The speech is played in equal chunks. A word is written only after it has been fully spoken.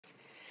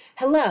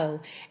Hello,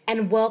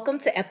 and welcome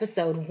to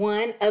episode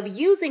 1 of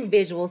Using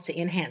Visuals to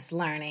Enhance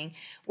Learning,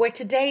 where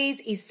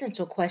today's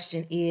essential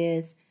question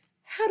is,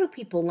 how do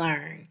people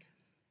learn?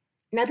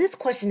 Now, this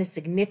question is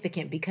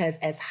significant because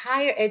as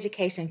higher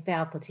education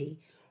faculty,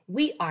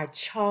 we are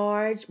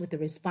charged with the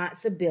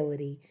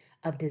responsibility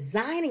of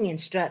designing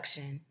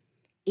instruction,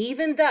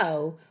 even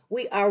though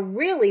we are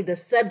really the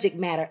subject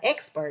matter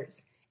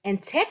experts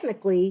and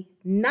technically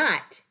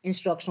not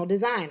instructional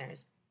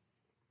designers.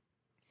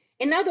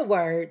 In other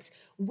words,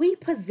 we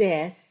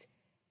possess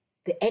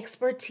the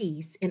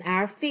expertise in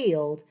our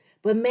field,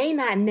 but may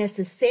not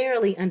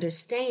necessarily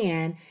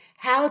understand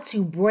how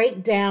to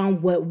break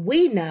down what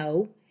we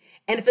know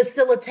and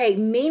facilitate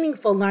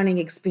meaningful learning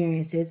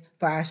experiences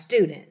for our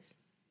students.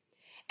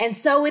 And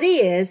so it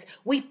is,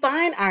 we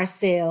find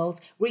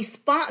ourselves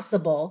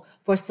responsible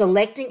for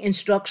selecting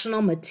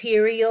instructional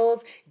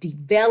materials,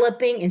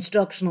 developing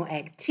instructional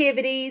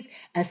activities,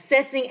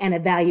 assessing and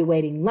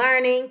evaluating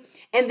learning,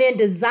 and then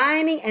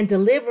designing and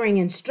delivering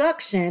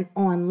instruction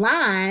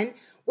online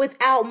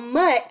without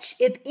much,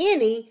 if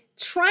any,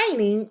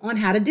 training on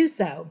how to do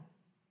so.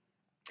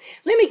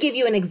 Let me give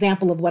you an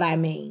example of what I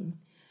mean.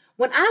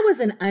 When I was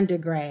an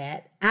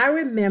undergrad, I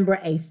remember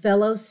a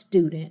fellow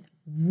student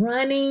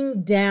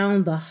running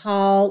down the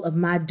hall of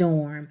my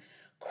dorm,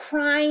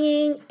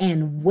 crying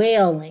and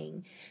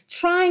wailing,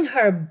 trying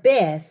her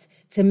best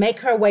to make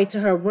her way to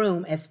her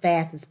room as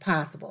fast as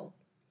possible.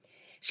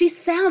 She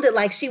sounded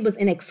like she was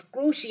in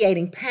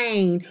excruciating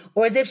pain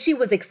or as if she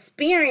was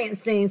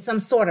experiencing some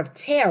sort of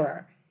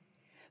terror.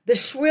 The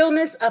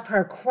shrillness of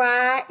her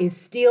cry is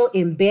still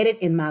embedded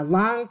in my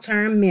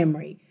long-term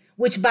memory,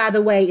 which, by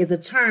the way, is a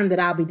term that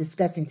I'll be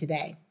discussing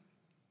today.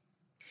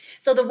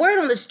 So the word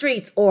on the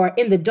streets, or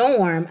in the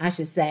dorm, I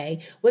should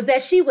say, was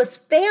that she was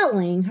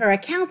failing her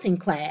accounting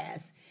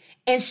class,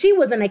 and she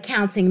was an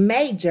accounting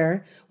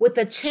major with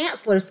a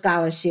chancellor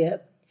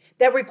scholarship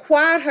that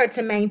required her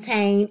to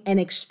maintain an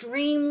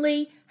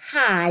extremely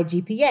high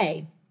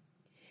GPA.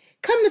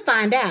 Come to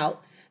find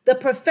out, the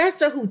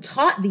professor who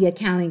taught the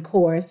accounting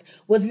course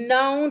was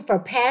known for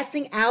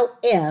passing out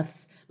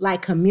F's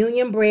like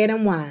communion bread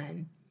and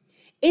wine.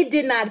 It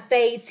did not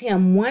faze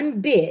him one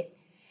bit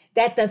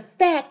that the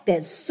fact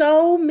that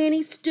so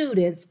many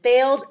students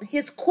failed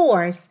his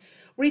course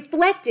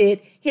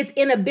reflected his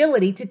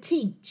inability to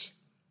teach.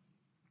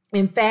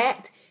 In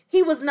fact,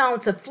 he was known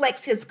to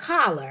flex his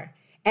collar,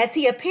 as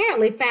he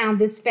apparently found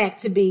this fact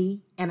to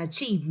be an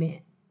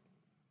achievement.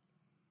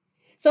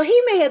 So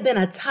he may have been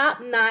a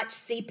top-notch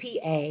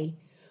CPA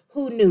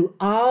who knew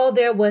all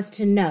there was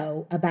to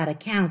know about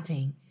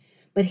accounting,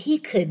 but he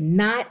could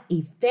not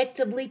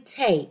effectively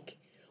take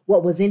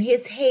what was in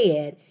his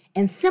head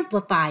and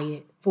simplify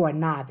it for a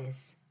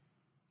novice.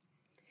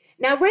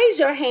 Now raise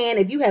your hand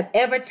if you have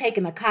ever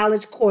taken a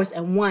college course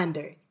and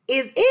wondered,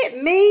 is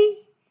it me?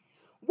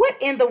 What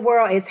in the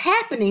world is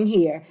happening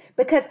here?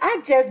 Because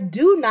I just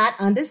do not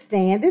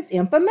understand this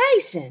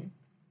information.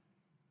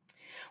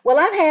 Well,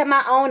 I've had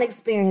my own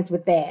experience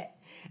with that.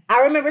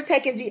 I remember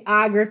taking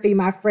geography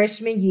my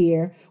freshman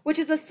year, which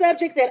is a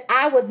subject that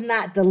I was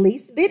not the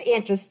least bit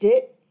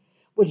interested,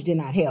 which did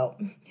not help.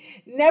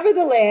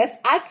 Nevertheless,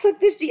 I took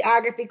this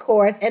geography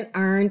course and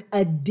earned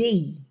a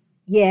D.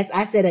 Yes,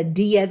 I said a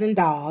D as in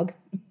dog.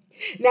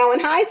 Now, in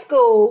high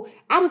school,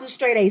 I was a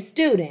straight A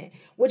student,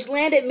 which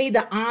landed me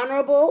the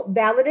honorable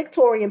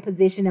valedictorian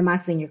position in my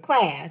senior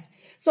class.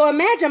 So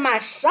imagine my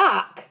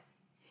shock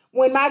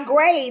when my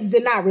grades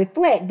did not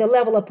reflect the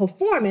level of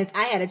performance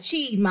I had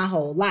achieved my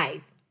whole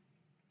life.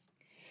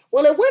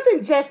 Well, it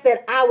wasn't just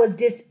that I was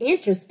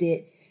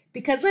disinterested,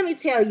 because let me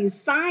tell you,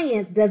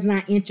 science does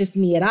not interest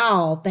me at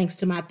all, thanks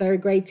to my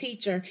third grade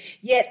teacher.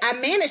 Yet I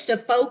managed to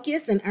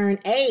focus and earn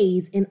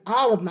A's in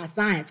all of my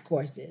science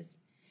courses.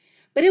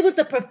 But it was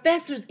the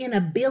professor's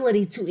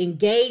inability to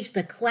engage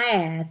the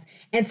class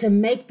and to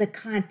make the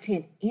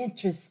content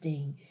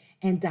interesting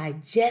and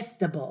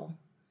digestible.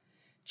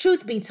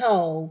 Truth be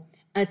told,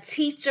 a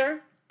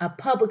teacher, a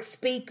public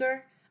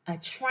speaker, a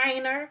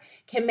trainer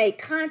can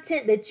make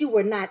content that you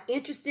were not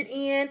interested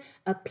in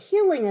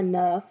appealing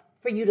enough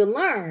for you to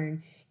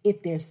learn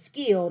if they're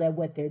skilled at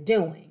what they're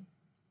doing.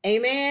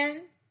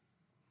 Amen?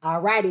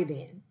 All righty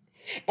then.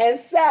 And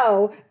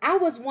so I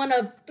was one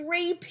of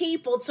 3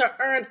 people to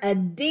earn a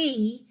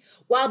D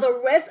while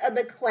the rest of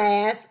the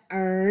class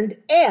earned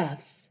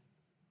F's.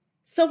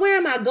 So where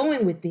am I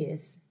going with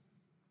this?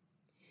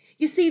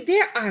 You see,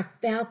 there are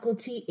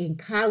faculty in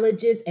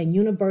colleges and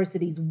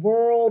universities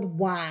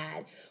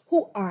worldwide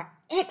who are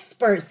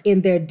experts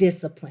in their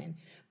discipline,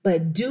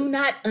 but do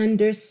not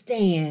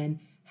understand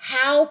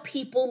how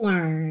people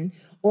learn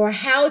or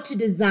how to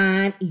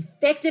design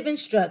effective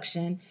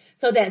instruction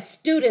so that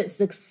students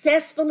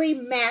successfully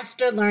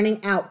master learning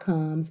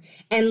outcomes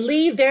and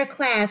leave their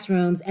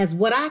classrooms as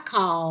what I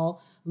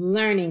call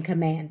learning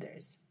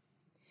commanders.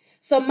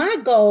 So my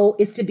goal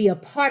is to be a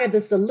part of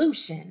the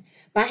solution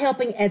by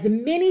helping as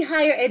many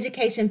higher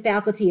education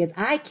faculty as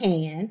I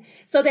can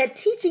so that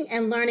teaching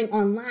and learning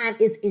online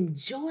is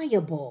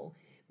enjoyable,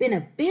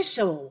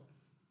 beneficial,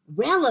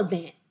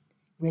 relevant,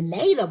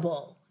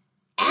 relatable,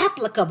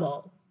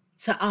 applicable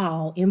to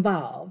all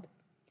involved.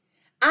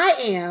 I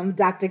am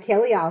Dr.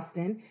 Kelly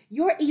Austin,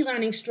 your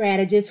e-learning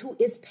strategist who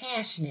is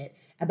passionate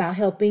about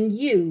helping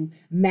you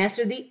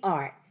master the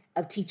art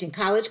of teaching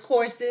college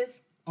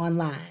courses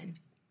online.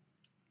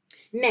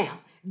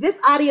 Now, this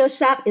audio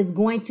shop is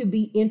going to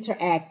be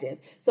interactive,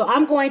 so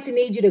I'm going to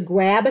need you to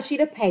grab a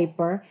sheet of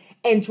paper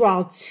and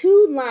draw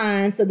 2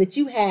 lines so that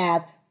you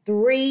have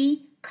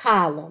 3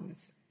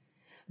 columns.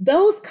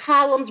 Those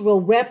columns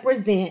will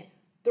represent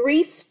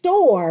 3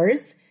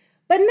 stores,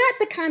 but not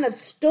the kind of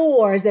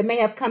stores that may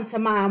have come to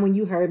mind when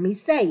you heard me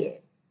say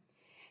it.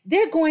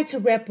 They're going to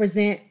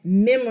represent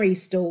memory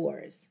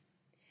stores.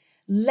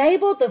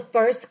 Label the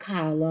first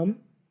column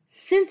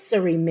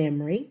sensory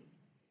memory,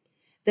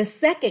 the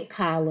second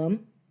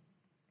column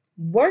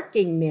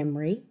working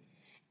memory,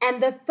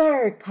 and the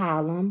third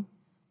column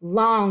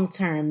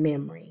long-term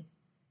memory.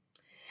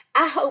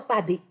 I hope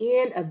by the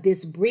end of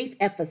this brief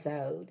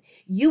episode,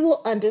 you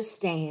will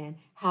understand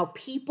how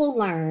people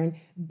learn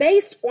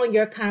based on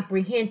your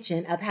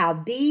comprehension of how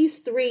these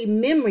 3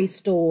 memory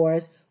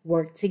stores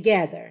work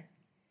together.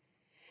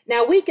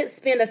 Now, we could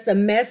spend a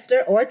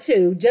semester or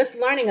 2 just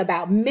learning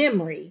about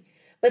memory,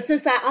 but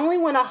since I only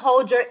want to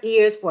hold your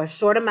ears for a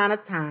short amount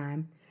of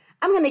time,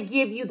 I'm going to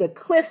give you the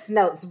Cliff's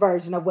Notes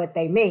version of what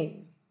they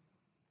mean.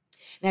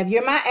 Now, if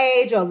you're my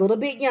age or a little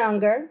bit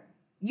younger,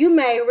 you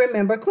may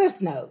remember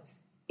Cliff's Notes.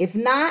 If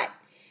not,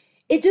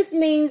 it just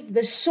means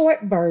the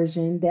short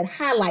version that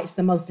highlights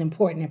the most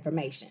important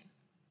information.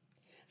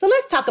 So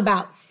let's talk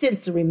about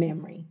sensory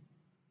memory.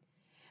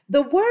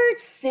 The word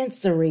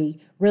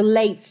sensory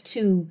relates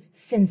to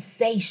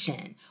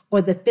sensation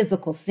or the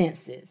physical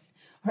senses,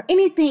 or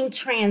anything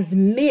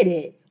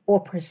transmitted or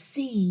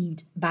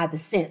perceived by the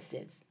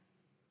senses.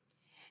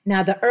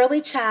 Now, the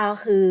early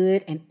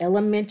childhood and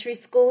elementary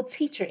school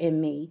teacher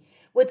in me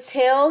would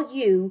tell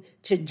you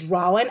to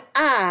draw an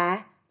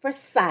eye for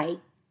sight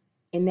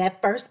in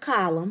that first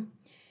column,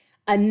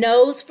 a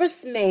nose for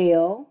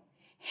smell,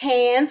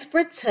 hands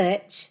for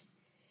touch,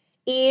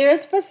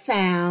 ears for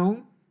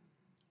sound,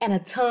 and a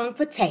tongue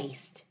for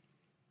taste.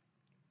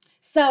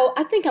 So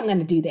I think I'm going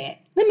to do that.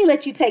 Let me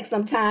let you take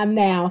some time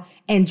now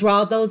and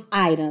draw those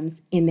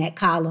items in that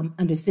column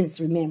under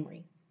sensory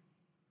memory.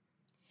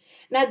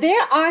 Now,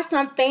 there are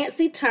some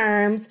fancy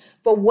terms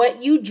for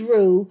what you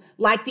drew,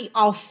 like the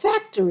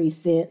olfactory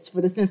sense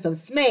for the sense of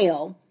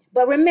smell.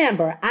 But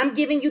remember, I'm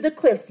giving you the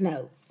Cliff's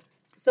Notes,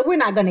 so we're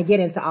not going to get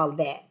into all of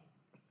that.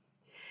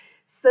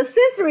 So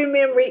sensory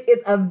memory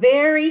is a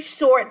very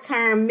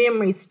short-term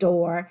memory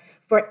store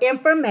for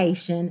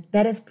information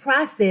that is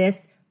processed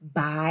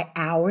by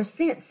our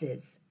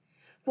senses.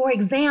 For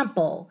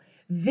example,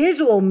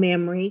 visual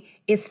memory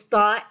is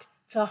thought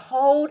to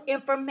hold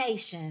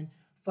information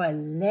for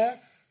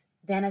less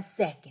than a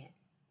second.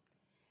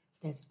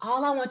 So that's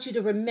all I want you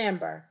to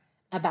remember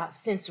about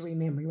sensory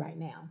memory right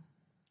now.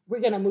 We're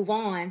going to move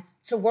on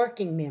to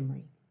working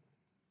memory.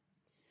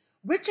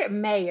 Richard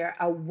Mayer,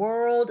 a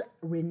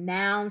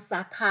world-renowned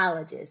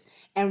psychologist,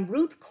 and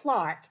Ruth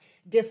Clark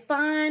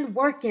defined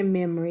working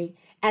memory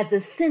as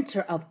the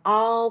center of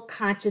all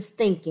conscious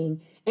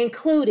thinking,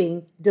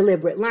 including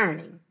deliberate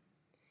learning.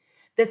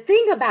 The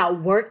thing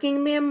about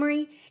working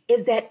memory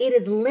is that it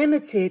is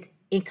limited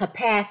in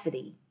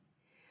capacity.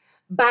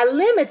 By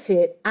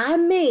limited, I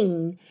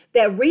mean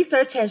that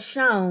research has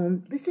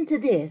shown, listen to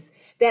this,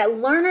 that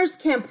learners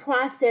can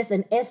process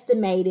an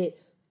estimated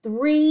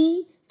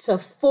 3 to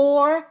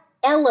 4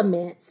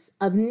 elements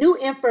of new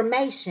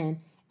information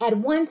at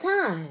one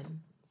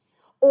time,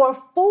 or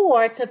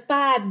 4 to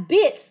 5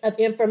 bits of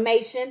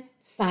information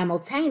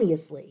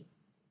simultaneously.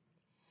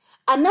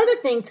 Another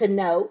thing to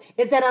note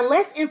is that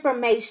unless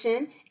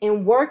information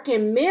in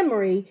working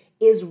memory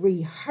is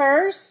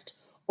rehearsed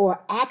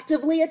or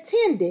actively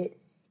attended,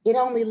 it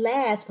only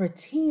lasts for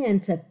 10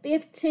 to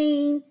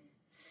 15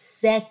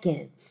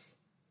 seconds.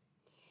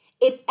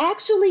 It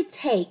actually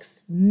takes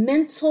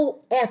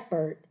mental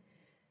effort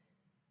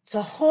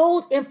to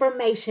hold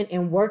information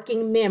in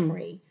working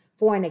memory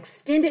for an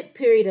extended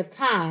period of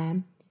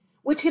time,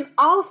 which can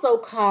also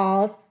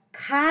cause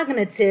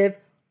cognitive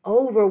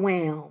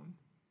overwhelm.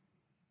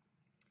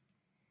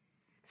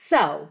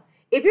 So,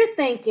 if you're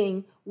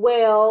thinking,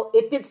 well,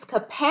 if its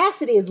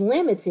capacity is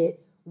limited,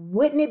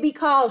 wouldn't it be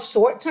called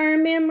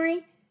short-term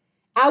memory?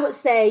 I would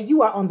say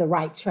you are on the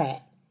right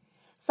track.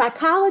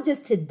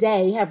 Psychologists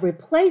today have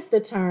replaced the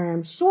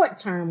term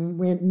short-term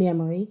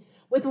memory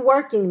with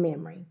working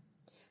memory.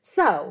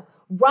 So,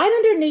 right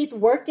underneath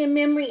working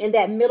memory in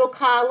that middle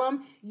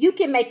column, you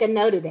can make a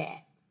note of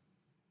that.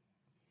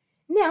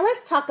 Now,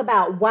 let's talk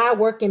about why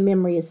working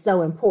memory is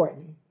so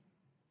important.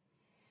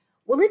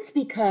 Well, it's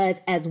because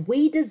as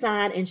we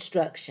design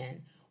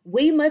instruction,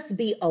 we must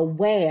be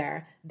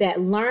aware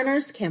that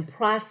learners can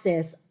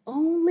process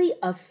only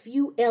a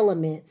few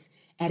elements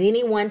at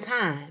any one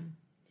time.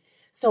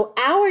 So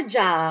our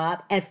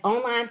job as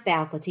online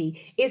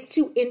faculty is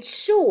to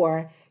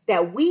ensure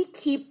that we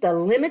keep the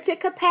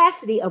limited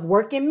capacity of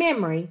working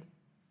memory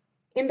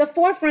in the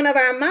forefront of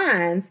our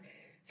minds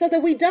so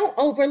that we don't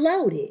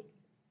overload it.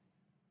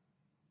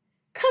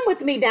 Come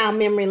with me down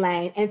memory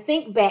lane and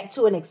think back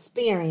to an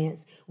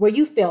experience where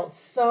you felt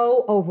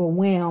so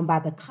overwhelmed by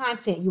the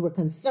content you were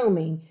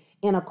consuming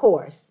in a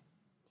course.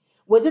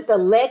 Was it the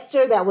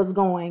lecture that was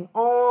going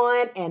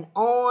on and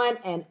on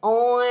and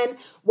on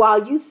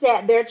while you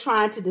sat there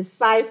trying to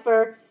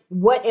decipher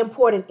what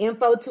important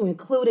info to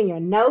include in your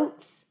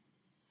notes?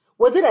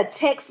 Was it a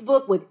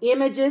textbook with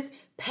images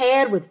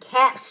paired with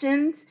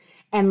captions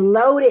and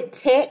loaded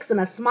text in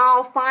a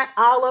small font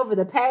all over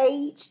the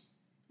page?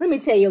 Let me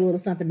tell you a little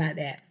something about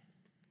that.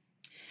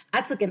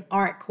 I took an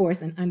art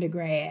course in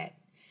undergrad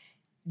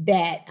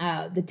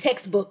that the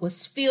textbook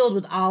was filled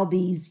with all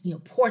these,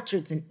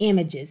 portraits and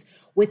images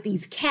with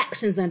these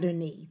captions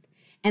underneath.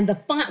 And the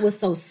font was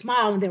so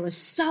small and there was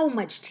so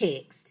much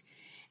text.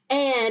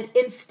 And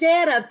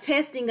instead of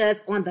testing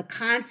us on the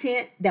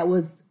content that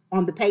was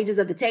on the pages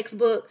of the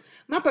textbook,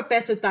 my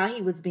professor thought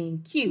he was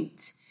being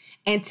cute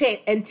and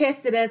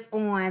tested us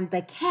on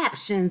the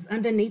captions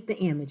underneath the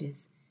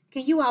images.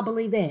 Can you all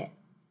believe that?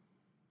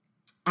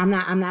 I'm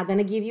not going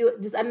to give you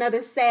just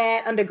another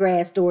sad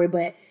undergrad story,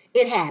 but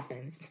it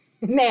happens.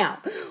 Now,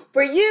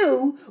 for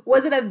you,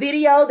 was it a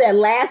video that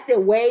lasted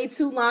way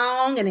too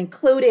long and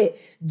included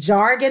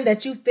jargon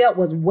that you felt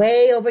was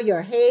way over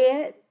your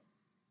head?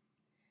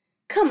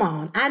 Come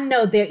on, I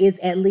know there is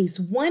at least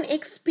one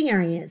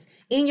experience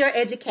in your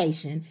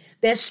education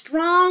that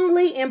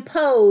strongly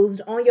imposed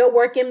on your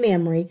working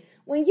memory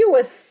when you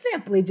were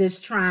simply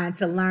just trying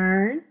to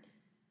learn.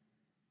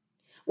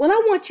 Well,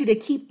 I want you to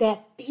keep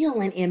that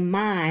feeling in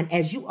mind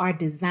as you are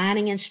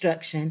designing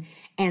instruction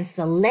and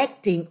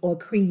selecting or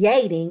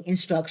creating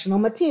instructional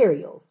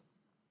materials.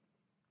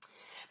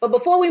 But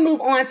before we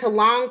move on to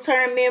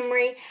long-term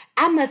memory,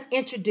 I must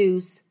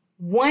introduce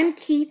one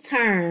key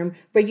term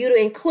for you to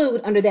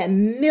include under that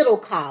middle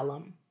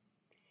column.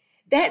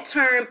 That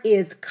term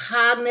is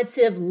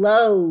cognitive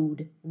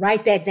load.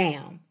 Write that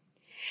down.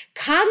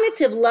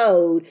 Cognitive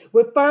load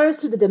refers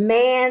to the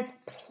demands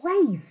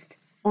placed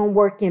on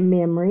working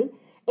memory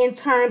in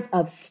terms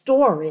of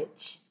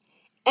storage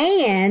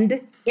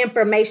and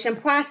information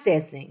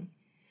processing.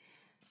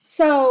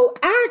 So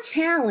our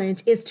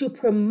challenge is to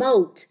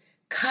promote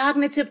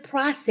cognitive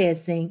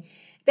processing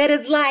that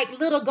is like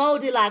little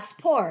Goldilocks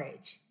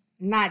porridge.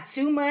 Not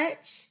too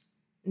much,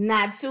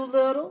 not too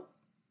little,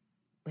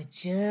 but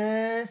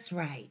just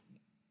right.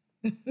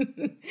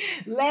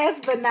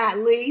 Last but not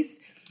least,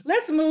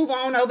 let's move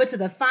on over to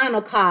the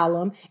final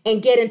column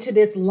and get into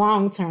this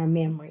long-term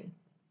memory.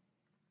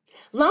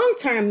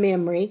 Long-term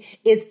memory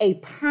is a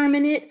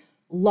permanent,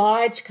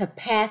 large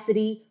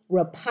capacity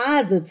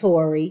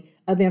repository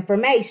of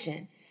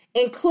information,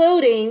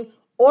 including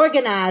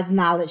organized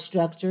knowledge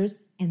structures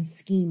and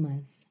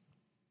schemas.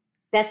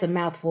 That's a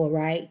mouthful,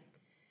 right?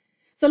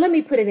 So let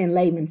me put it in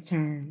layman's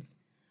terms.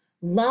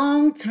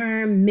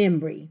 Long-term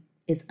memory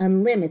is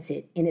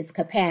unlimited in its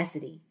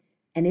capacity,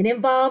 and it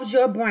involves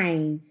your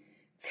brain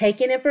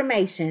taking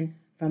information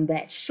from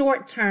that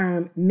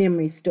short-term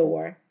memory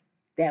store,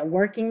 that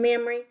working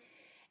memory,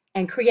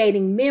 and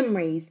creating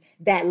memories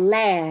that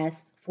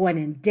last for an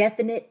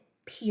indefinite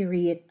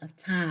period of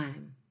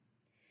time.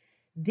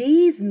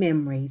 These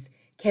memories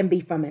can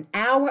be from an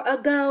hour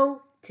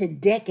ago to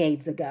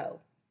decades ago.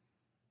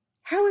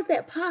 How is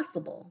that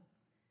possible?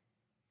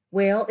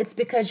 Well, it's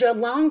because your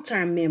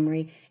long-term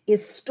memory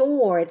is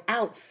stored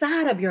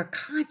outside of your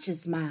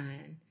conscious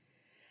mind.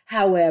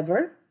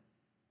 However,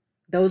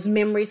 those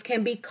memories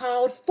can be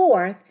called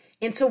forth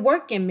into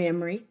working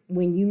memory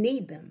when you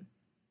need them.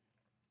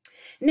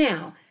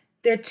 Now,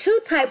 there are two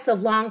types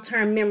of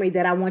long-term memory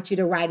that I want you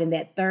to write in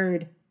that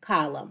third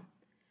column.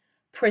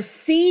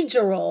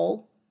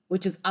 Procedural,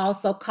 which is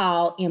also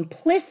called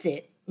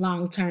implicit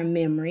long-term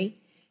memory,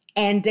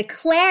 and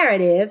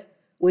declarative,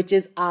 which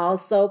is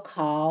also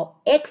called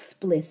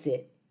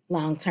explicit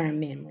long-term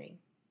memory.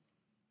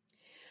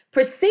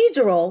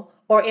 Procedural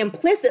or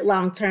implicit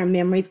long-term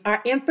memories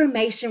are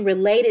information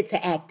related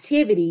to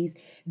activities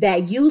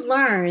that you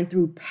learn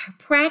through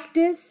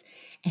practice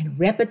and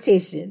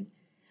repetition,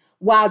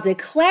 while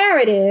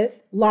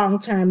declarative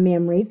long-term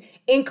memories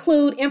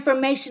include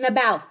information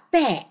about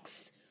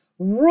facts,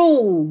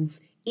 rules,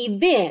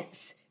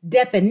 events,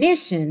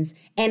 definitions,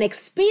 and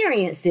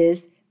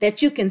experiences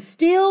that you can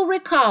still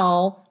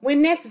recall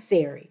when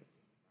necessary.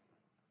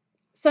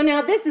 So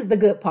now this is the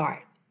good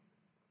part.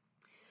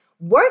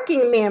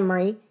 Working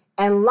memory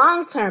and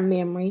long-term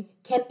memory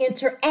can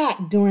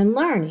interact during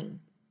learning.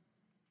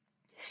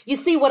 You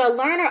see, what a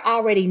learner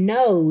already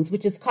knows,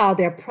 which is called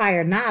their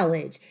prior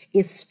knowledge,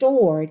 is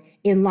stored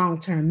in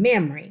long-term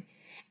memory.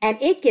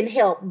 And it can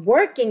help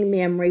working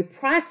memory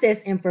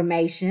process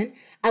information,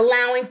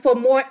 allowing for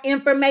more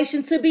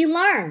information to be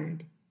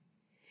learned.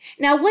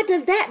 Now, what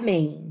does that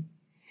mean?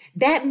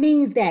 That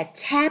means that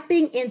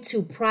tapping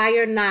into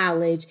prior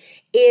knowledge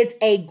is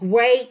a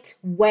great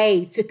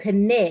way to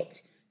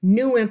connect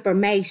new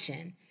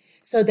information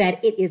so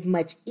that it is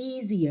much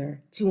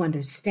easier to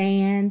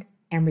understand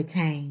and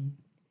retain.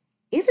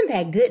 Isn't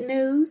that good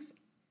news?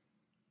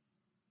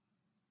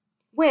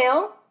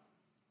 Well,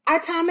 our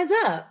time is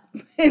up.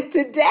 And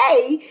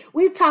today,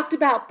 we've talked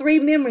about 3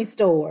 memory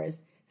stores: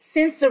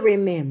 sensory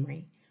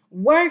memory,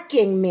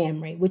 working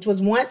memory, which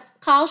was once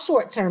called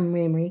short-term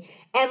memory,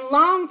 and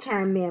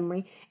long-term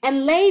memory,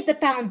 and laid the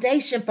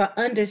foundation for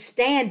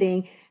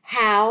understanding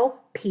how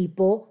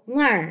people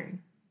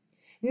learn.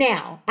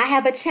 Now, I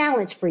have a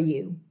challenge for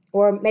you,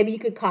 or maybe you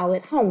could call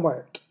it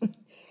homework.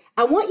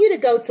 I want you to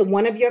go to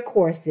one of your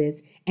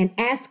courses and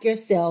ask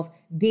yourself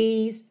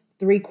these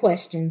 3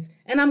 questions,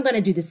 and I'm going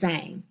to do the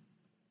same.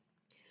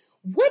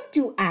 What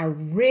do I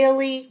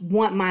really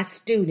want my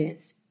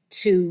students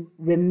to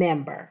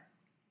remember?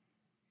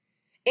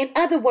 In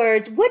other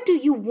words, what do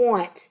you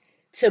want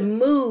to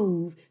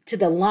move to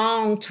the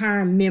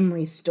long-term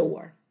memory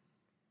store?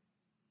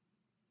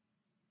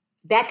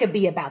 That could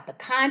be about the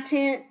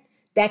content.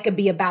 That could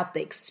be about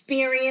the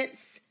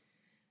experience.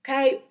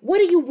 Okay, what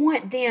do you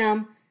want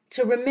them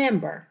to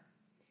remember?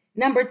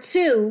 Number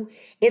 2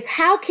 is,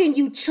 how can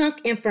you chunk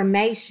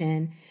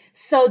information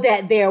so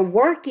that their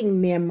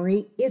working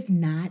memory is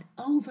not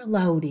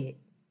overloaded?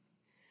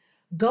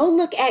 Go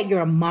look at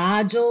your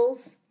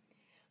modules.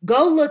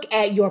 Go look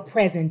at your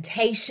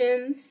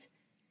presentations,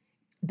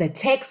 the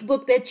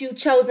textbook that you've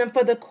chosen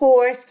for the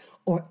course,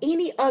 or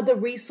any other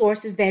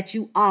resources that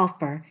you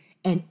offer,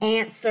 and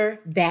answer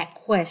that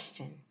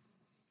question.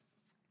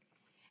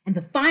 And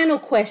the final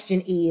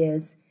question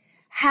is,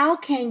 how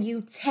can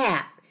you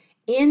tap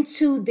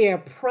into their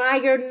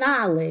prior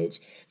knowledge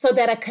so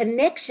that a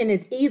connection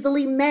is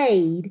easily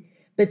made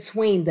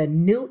between the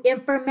new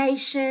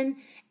information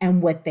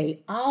and what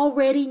they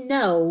already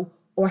know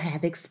or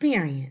have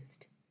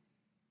experienced?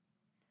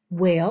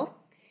 Well,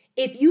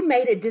 if you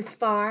made it this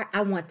far,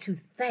 I want to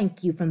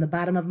thank you from the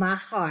bottom of my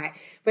heart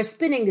for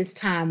spending this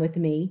time with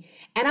me,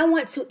 and I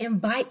want to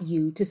invite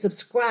you to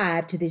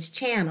subscribe to this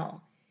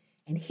channel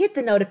and hit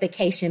the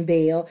notification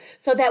bell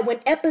so that when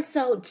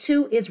episode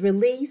 2 is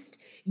released,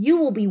 you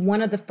will be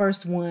one of the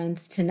first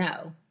ones to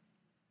know.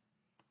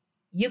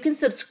 You can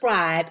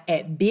subscribe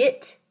at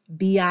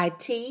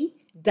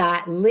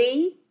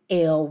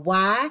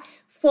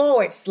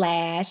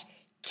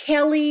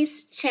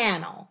bit.ly/Kelly's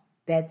channel.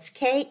 That's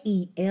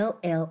KELLIES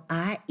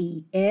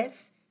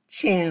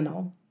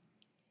channel.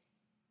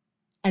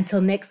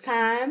 Until next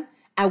time,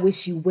 I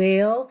wish you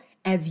well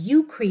as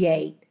you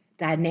create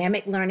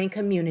dynamic learning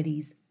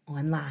communities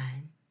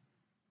online.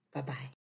 Bye-bye.